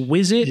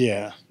exquisite.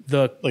 Yeah.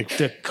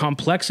 The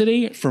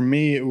complexity. For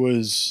me, it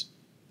was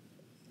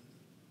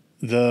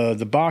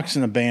the box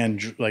and the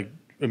band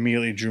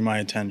immediately drew my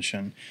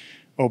attention.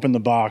 Open the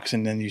box,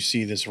 and then you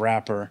see this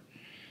wrapper,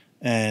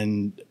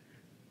 and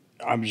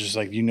I'm just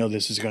like,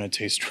 this is going to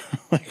taste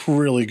like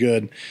really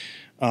good.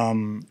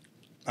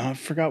 I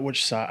forgot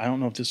which size. I don't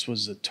know if this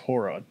was the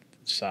Toro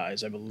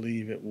size. I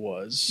believe it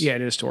was. Yeah,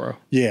 it is Toro.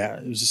 Yeah,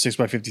 it was a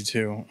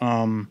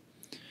 6x52.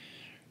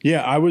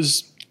 Yeah, I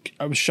was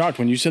shocked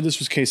when you said this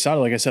was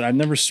Quesada. Like I said, I've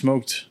never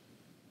smoked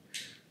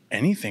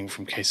anything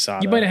from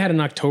Quesada. You might have had an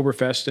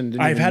Oktoberfest,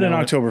 and I've had an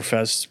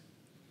Oktoberfest.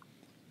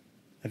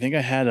 I think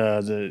I had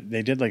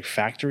they did like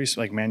factories,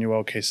 like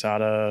Manuel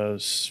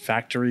Quesada's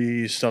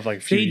factory stuff like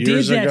a few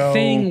years ago. They did that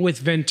thing with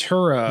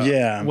Ventura.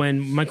 Yeah.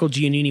 When Michael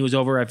Giannini was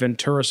over at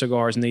Ventura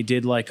Cigars, and they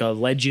did like a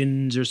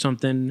Legends or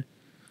something,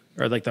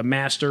 or like the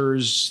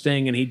Masters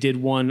thing, and he did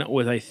one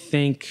with, I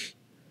think,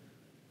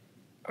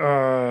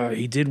 the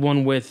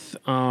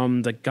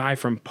guy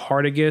from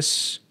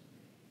Partagas,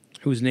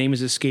 whose name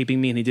is escaping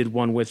me, and he did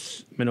one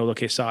with Manolo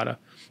Quesada.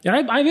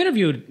 And I've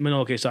interviewed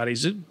Manolo Quesada.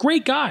 He's a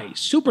great guy,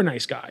 super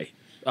nice guy.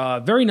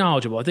 Very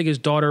knowledgeable. I think his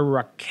daughter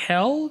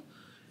Raquel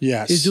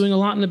is doing a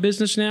lot in the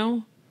business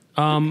now.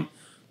 Were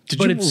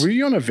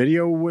you on a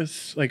video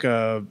with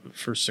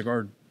for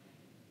Cigar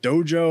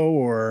Dojo,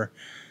 or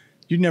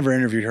you never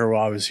interviewed her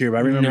while I was here? But I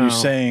remember you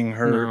saying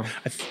her. No.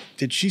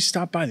 Did she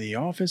stop by the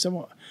office?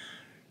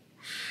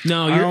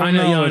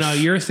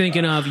 You're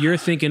thinking of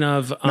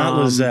not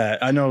Lizette.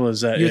 I know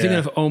Lizette. You're thinking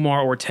of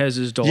Omar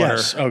Ortez's daughter.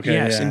 Yes. Okay.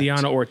 Yes, yeah.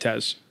 Indiana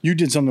Ortez. You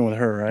did something with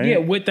her, right? Yeah,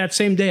 with that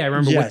same day. I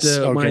remember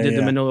when I did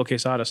the Manolo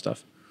Quesada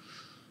stuff.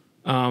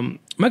 Michael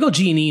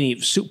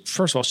Giannini,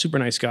 first of all, super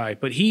nice guy,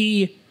 but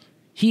he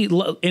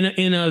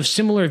in a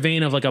similar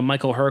vein of like a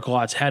Michael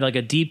Herklotz, had like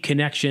a deep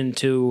connection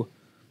to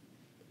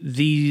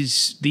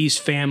these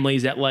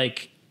families that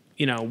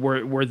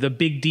were the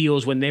big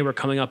deals when they were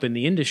coming up in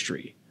the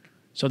industry.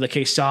 So the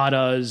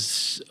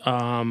Quesadas,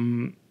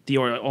 the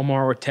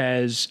Omar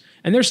Ortez,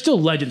 and they're still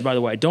legends, by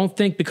the way. Don't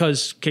think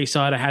because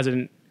Quesada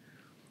hasn't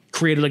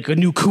created like a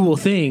new cool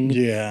thing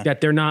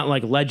that they're not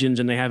like legends,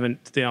 and they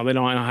don't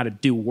know how to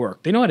do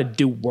work. They know how to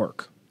do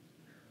work.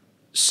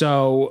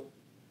 So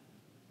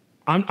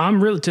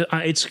I'm really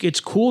it's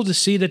cool to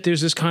see that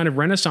there's this kind of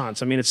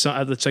renaissance. I mean, it's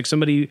like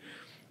somebody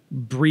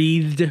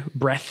breathed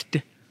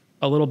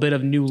a little bit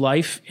of new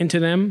life into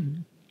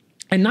them.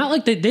 And not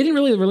like they didn't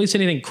really release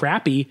anything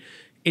crappy.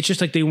 It's just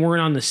like they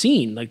weren't on the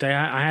scene. Like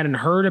I hadn't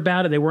heard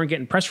about it. They weren't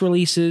getting press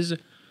releases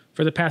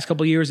for the past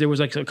couple of years. There was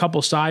like a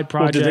couple side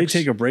projects. Well, did they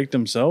take a break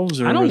themselves?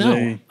 Or I don't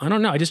know. I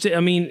don't know.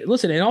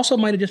 Listen, it also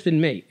might have just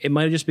been me. It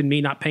might have just been me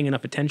not paying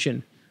enough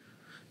attention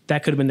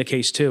that could have been the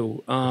case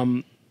too.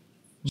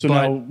 So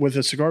now with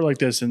a cigar like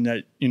this, and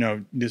that, you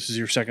know, this is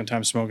your second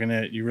time smoking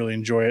it, you really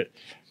enjoy it.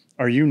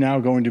 Are you now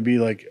going to be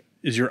like,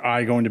 is your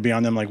eye going to be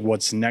on them, like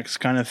what's next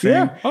kind of thing?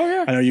 Yeah. Oh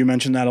yeah. I know you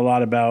mentioned that a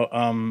lot about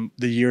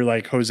the year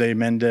like Jose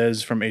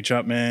Mendez from H.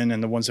 Upman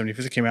and the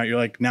 175th came out. You're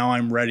like, now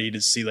I'm ready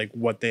to see like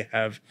what they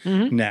have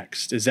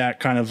next. Is that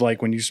kind of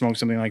like when you smoke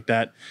something like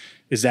that?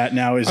 Is that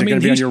now, is it going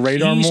to be on your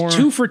radar he's more?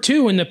 2 for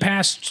 2 in the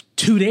past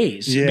 2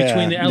 days. Yeah,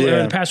 Between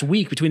the past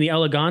week between the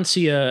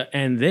Elegancia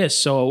and this.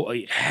 So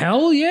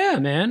hell yeah,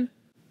 man.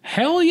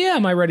 Hell yeah,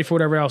 am I ready for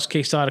whatever else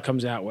Quesada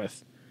comes out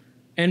with?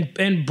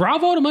 And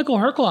bravo to Michael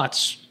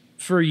Herklotz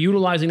for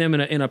utilizing them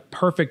in a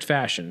perfect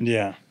fashion.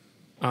 Yeah.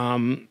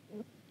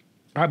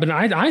 But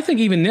I think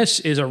even this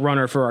is a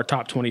runner for our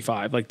top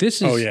 25. Like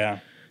this is. Oh yeah.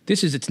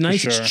 This is, it's nice.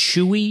 Sure. It's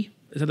chewy.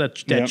 It's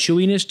that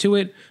chewiness to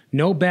it.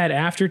 No bad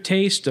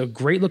aftertaste. A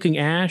great looking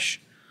ash.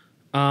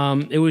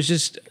 It was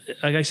just,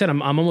 like I said,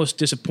 I'm almost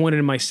disappointed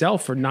in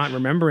myself for not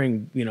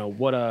remembering, you know,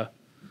 what a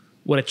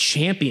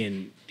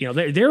champion. You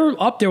know,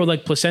 they're up there with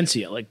like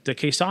Plasencia. Like the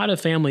Quesada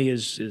family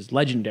is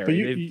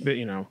legendary. But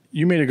you know,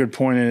 you made a good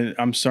point, and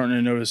I'm starting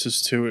to notice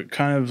this too. It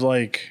kind of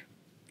like,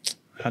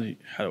 how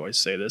do I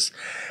say this?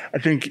 I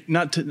think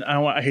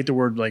I hate the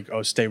word like,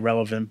 oh, stay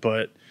relevant,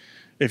 but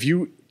if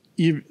you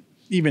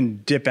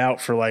even dip out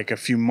for like a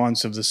few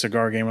months of the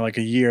cigar game or like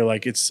a year,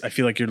 like I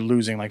feel like you're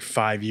losing like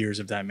 5 years,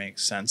 if that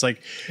makes sense.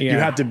 Like you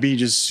have to be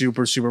just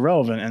super, super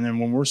relevant. And then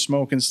when we're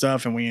smoking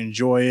stuff and we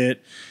enjoy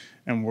it,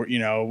 and we're, you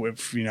know,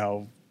 if, you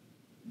know,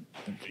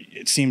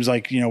 it seems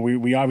like, you know,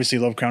 we obviously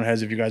love Crowned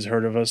Heads. If you guys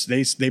heard of us,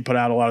 they put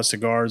out a lot of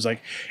cigars. Like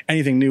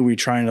anything new, we're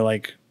just trying to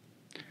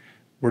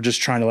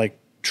like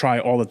try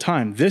all the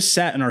time. This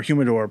sat in our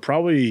humidor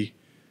probably,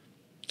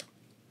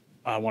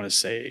 I want to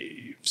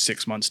say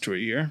 6 months to a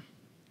year.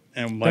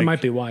 And like, that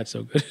might be why it's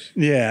so good.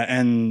 Yeah.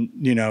 And,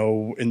 you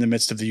know, in the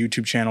midst of the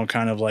YouTube channel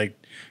kind of like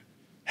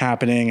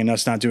happening and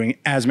us not doing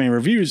as many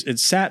reviews, it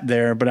sat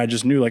there, but I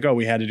just knew like, oh,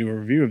 we had to do a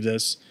review of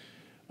this.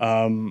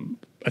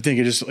 I think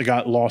it just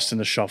got lost in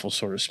the shuffle,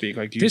 so to speak.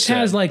 Like this said.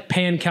 Has like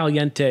Pan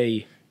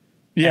Caliente.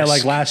 Yeah,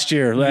 like last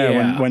year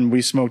when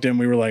we smoked it, and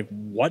we were like,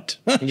 "What?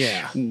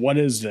 Yeah, what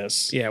is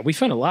this?" Yeah, we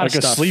found a lot of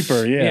stuff. Like a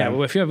sleeper. Yeah,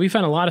 we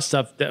found a lot of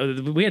stuff.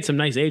 We had some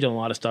nice age on a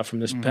lot of stuff from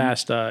this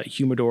past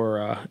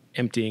humidor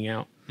emptying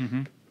out.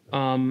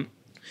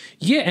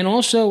 Yeah, and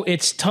also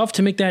it's tough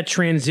to make that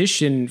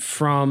transition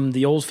from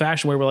the old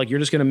fashioned way where like you're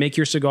just going to make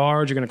your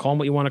cigars, you're going to call them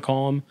what you want to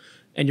call them,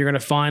 and you're going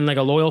to find like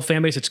a loyal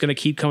fan base that's going to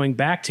keep coming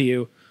back to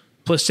you.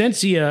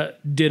 Plasencia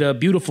did a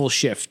beautiful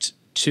shift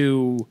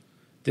to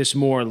this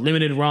more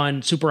limited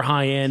run, super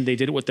high end. They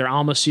did it with their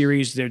Alma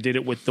series. They did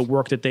it with the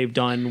work that they've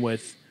done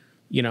with,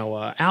 you know,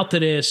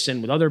 Altadis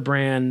and with other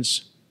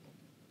brands.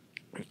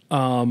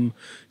 Same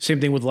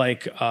thing with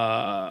like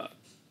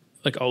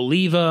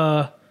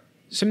Oliva.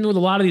 Same thing with a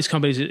lot of these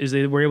companies is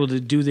they were able to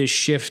do this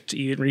shift.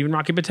 Even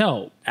Rocky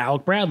Patel,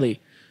 Alec Bradley,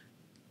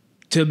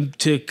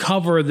 to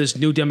cover this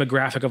new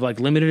demographic of like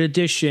limited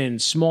edition,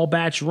 small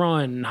batch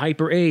run,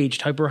 hyper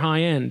aged, hyper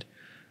high end.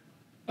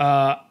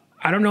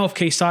 I don't know if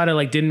Quesada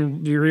like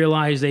didn't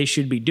realize they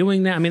should be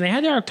doing that. I mean, they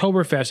had their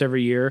Oktoberfest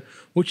every year,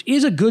 which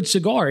is a good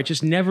cigar. It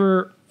just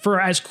never,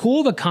 for as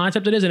cool of a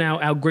concept it is and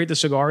how great the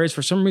cigar is,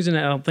 for some reason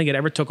I don't think it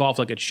ever took off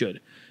like it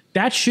should.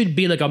 That should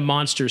be like a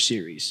monster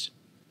series,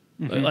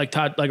 like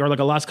a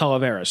Las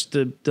Calaveras.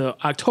 The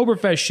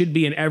Oktoberfest should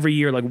be in every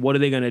year. Like, what are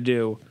they going to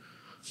do?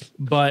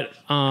 But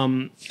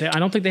I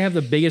don't think they have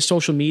the biggest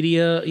social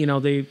media. You know,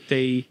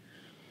 they.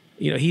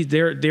 You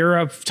know, they're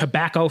a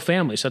tobacco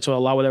family, so that's what a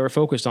lot of what they were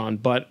focused on.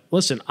 But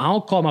listen, I'll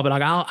call them up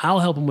and I'll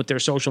help them with their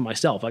social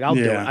myself. Like I'll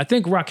do it. I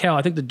think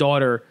Raquel, the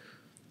daughter,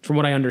 from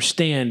what I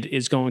understand,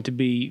 is going to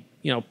be,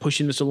 you know,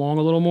 pushing this along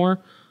a little more.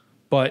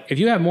 But if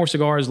you have more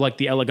cigars like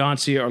the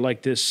Elegancia or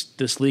like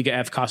this Liga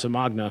F Casa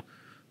Magna,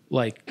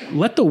 like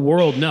let the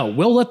world know.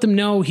 We'll let them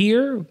know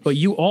here, but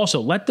you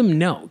also let them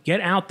know.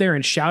 Get out there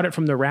and shout it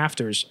from the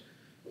rafters.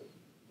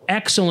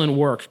 Excellent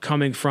work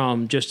coming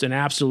from just an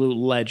absolute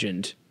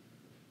legend.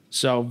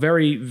 So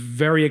very,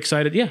 very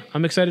excited. Yeah,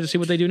 I'm excited to see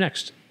what they do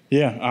next.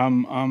 Yeah,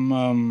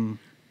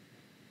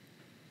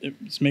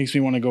 it makes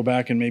me want to go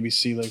back and maybe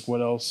see like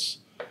what else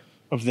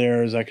of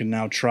theirs I can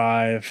now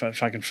try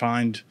if I can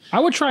find.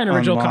 I would try an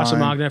original Casa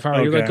Magna if I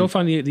were you. Like, go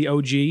find the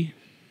OG.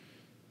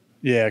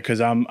 Yeah,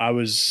 because I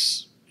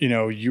was, you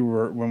know,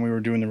 when we were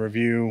doing the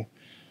review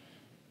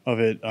of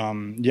it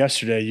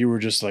yesterday, you were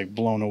just like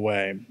blown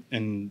away,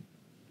 and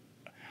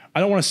I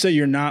don't want to say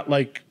you're not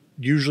like.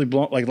 Usually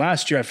blown, like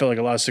last year I felt like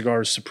a lot of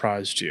cigars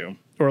surprised you,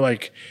 or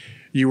like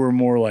you were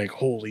more like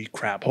holy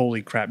crap,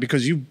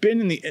 because you've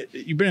been in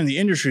the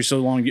industry so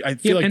long. I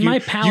feel like my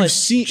palate you've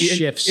seen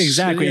shifts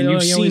exactly, and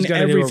you've seen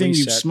everything.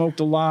 You've smoked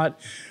a lot,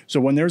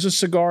 so when there's a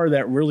cigar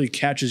that really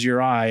catches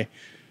your eye,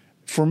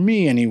 for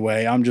me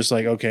anyway, I'm just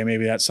like, okay,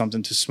 maybe that's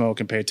something to smoke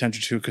and pay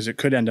attention to because it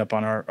could end up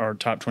on our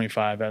top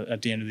 25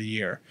 at the end of the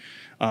year.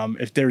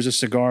 If there's a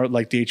cigar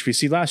like the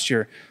HVC last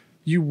year,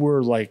 you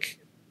were like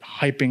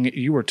hyping.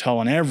 You were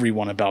telling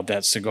everyone about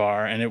that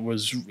cigar, and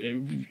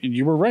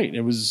you were right.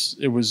 It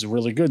was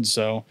really good.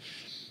 So,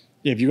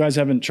 yeah, if you guys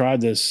haven't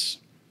tried this,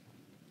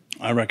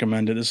 I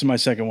recommend it. This is my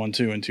second one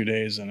too in 2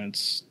 days, and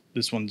it's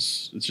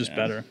just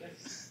better.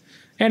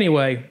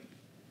 Anyway,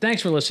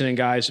 thanks for listening,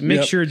 guys. Make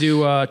Yep. sure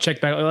to check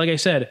back. Like I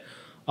said,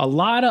 a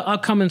lot of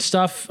upcoming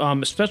stuff,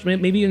 especially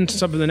maybe in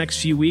some of the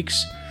next few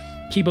weeks.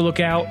 Keep a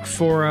lookout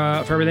for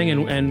everything,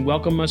 and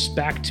welcome us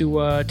back to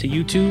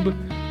YouTube.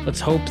 Let's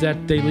hope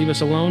that they leave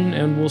us alone,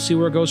 and we'll see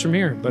where it goes from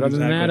here. But other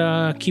than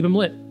that, keep them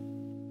lit.